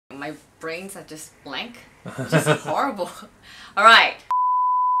my brains are just blank. Just horrible. Alright.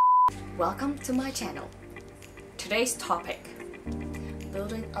 Welcome to my channel. Today's topic,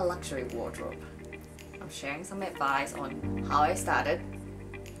 building a luxury wardrobe. I'm sharing some advice on how I started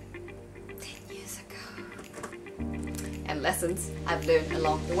 10 years ago and lessons I've learned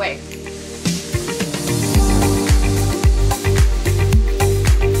along the way.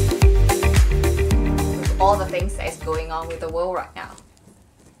 With all the things that is going on with the world right now,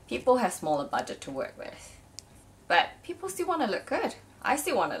 people have smaller budget to work with. But people still want to look good. I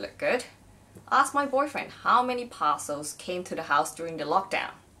still want to look good. Ask my boyfriend how many parcels came to the house during the lockdown.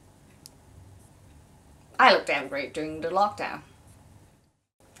 I look damn great during the lockdown.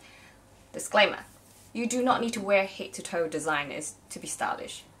 Disclaimer. You do not need to wear head-to-toe designers to be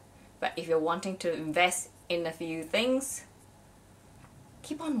stylish. But if you're wanting to invest in a few things,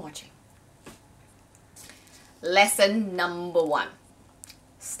 keep on watching. Lesson number 1.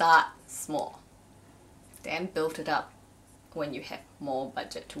 Start small. Then build it up when you have more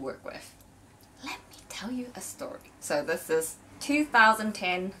budget to work with. Let me tell you a story. So this is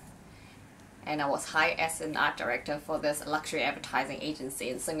 2010 and I was hired as an art director for this luxury advertising agency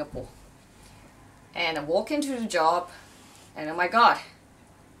in Singapore. And I walk into the job and oh my god,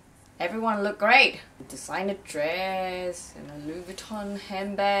 everyone looked great. Designer dress and a Louis Vuitton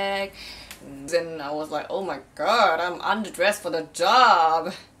handbag. And then I was like, oh my god, I'm underdressed for the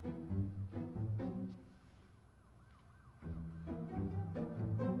job.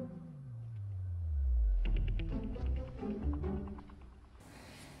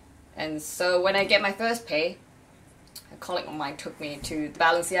 And so when I get my first pay, a colleague of mine took me to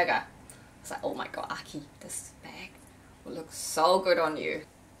Balenciaga. It's like, oh my god, Aki, this bag will look so good on you.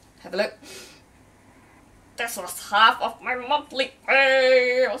 Have a look. This was half of my monthly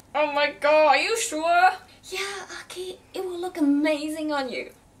pay. Oh my god, are you sure? Yeah, Aki, it will look amazing on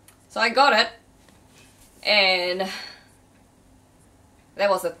you. So I got it. And that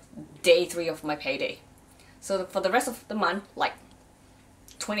was a day 3 of my payday. So for the rest of the month, like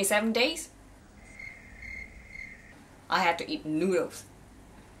 27 days, I had to eat noodles.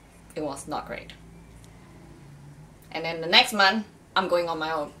 It was not great. And then the next month, I'm going on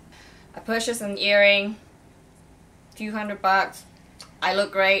my own. I purchased an earring, few $100. I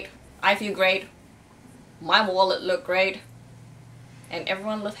look great, I feel great, my wallet looked great, and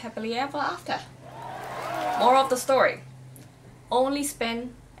everyone lived happily ever after. Moral of the story, only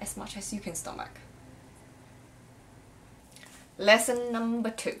spend as much as you can stomach. Lesson number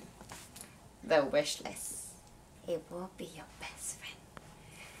 2, the wish list. It will be your best friend.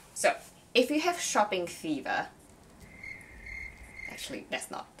 So, if you have shopping fever, actually that's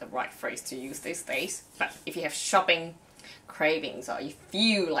not the right phrase to use these days, but if you have shopping cravings or you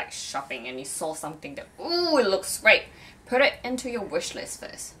feel like shopping and you saw something that, ooh, it looks great, put it into your wish list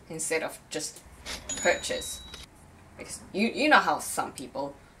first instead of just purchase. Because you know how some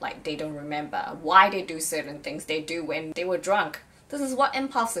people, like, they don't remember why they do certain things they do when they were drunk. This is what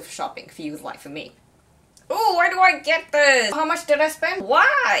impulsive shopping feels like for me. Ooh, why do I get this? How much did I spend?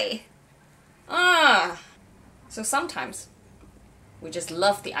 Why? So sometimes we just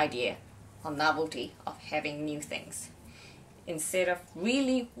love the idea or novelty of having new things instead of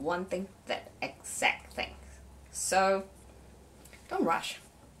really wanting that exact thing. So don't rush.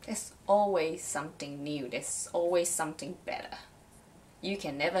 There's always something new. There's always something better. You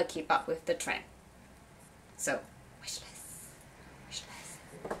can never keep up with the trend. So, wish list, wish list,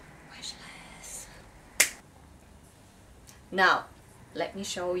 wish list. Now, let me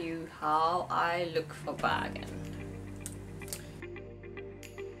show you how I look for bargain.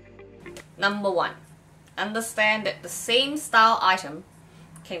 Number 1, understand that the same style item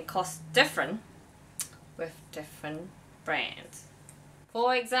can cost different with different brands.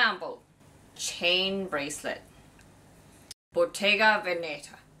 For example, chain bracelet. Bottega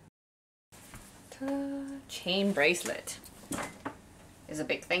Veneta. Chain bracelet is a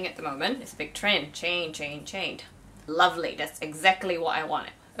big thing at the moment. It's a big trend. Chain, chain, chain. Lovely. That's exactly what I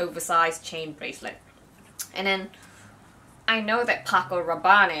wanted. Oversized chain bracelet. And then I know that Paco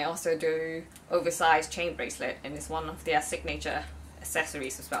Rabanne also do oversized chain bracelet, and it's one of their signature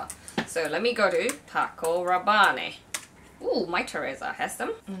accessories as well. So let me go to Paco Rabanne. Ooh, my Teresa has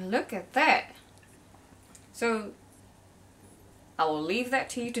them. And look at that. So I will leave that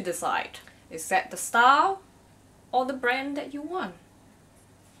to you to decide. Is that the style or the brand that you want?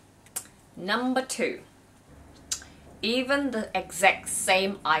 Number 2, even the exact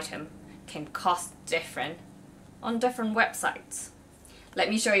same item can cost different on different websites. Let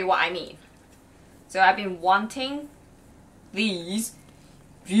me show you what I mean. So I've been wanting these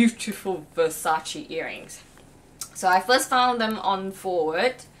beautiful Versace earrings. So I first found them on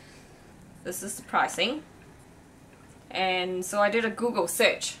Forward. this is the pricing. And so I did a Google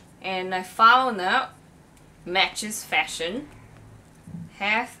search and I found out Matches Fashion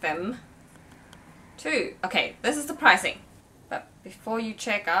have them too. Okay, this is the pricing. But before you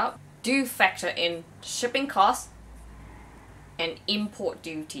check out, do factor in shipping costs and import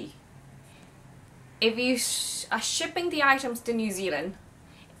duty. If you are shipping the items to New Zealand,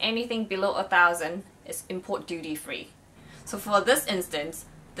 anything below 1,000 is import duty free. So for this instance,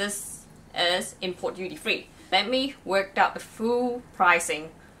 this is import duty free. Let me work out the full pricing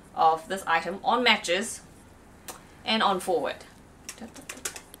of this item on Matches and on Forward.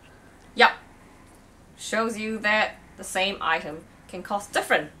 Yep, shows you that the same item can cost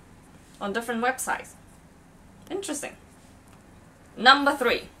different on different websites. Interesting. Number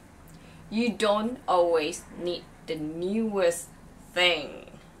 3, you don't always need the newest thing.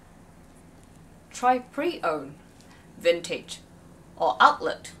 Try pre-owned, vintage, or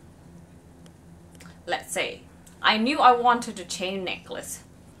outlet. Let's say, I knew I wanted a chain necklace.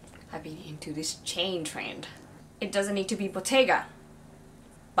 I've been into this chain trend. It doesn't need to be Bottega,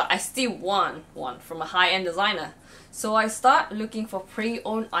 but I still want one from a high-end designer. So I start looking for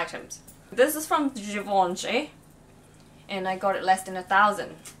pre-owned items. This is from Givenchy, and I got it less than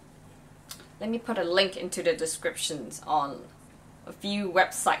 1,000. Let me put a link into the descriptions on a few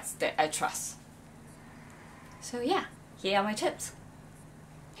websites that I trust. So yeah, here are my tips.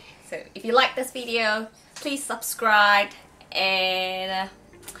 So if you like this video, please subscribe and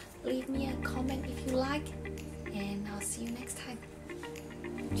leave me a comment if you like, and I'll see you next time.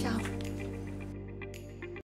 Ciao.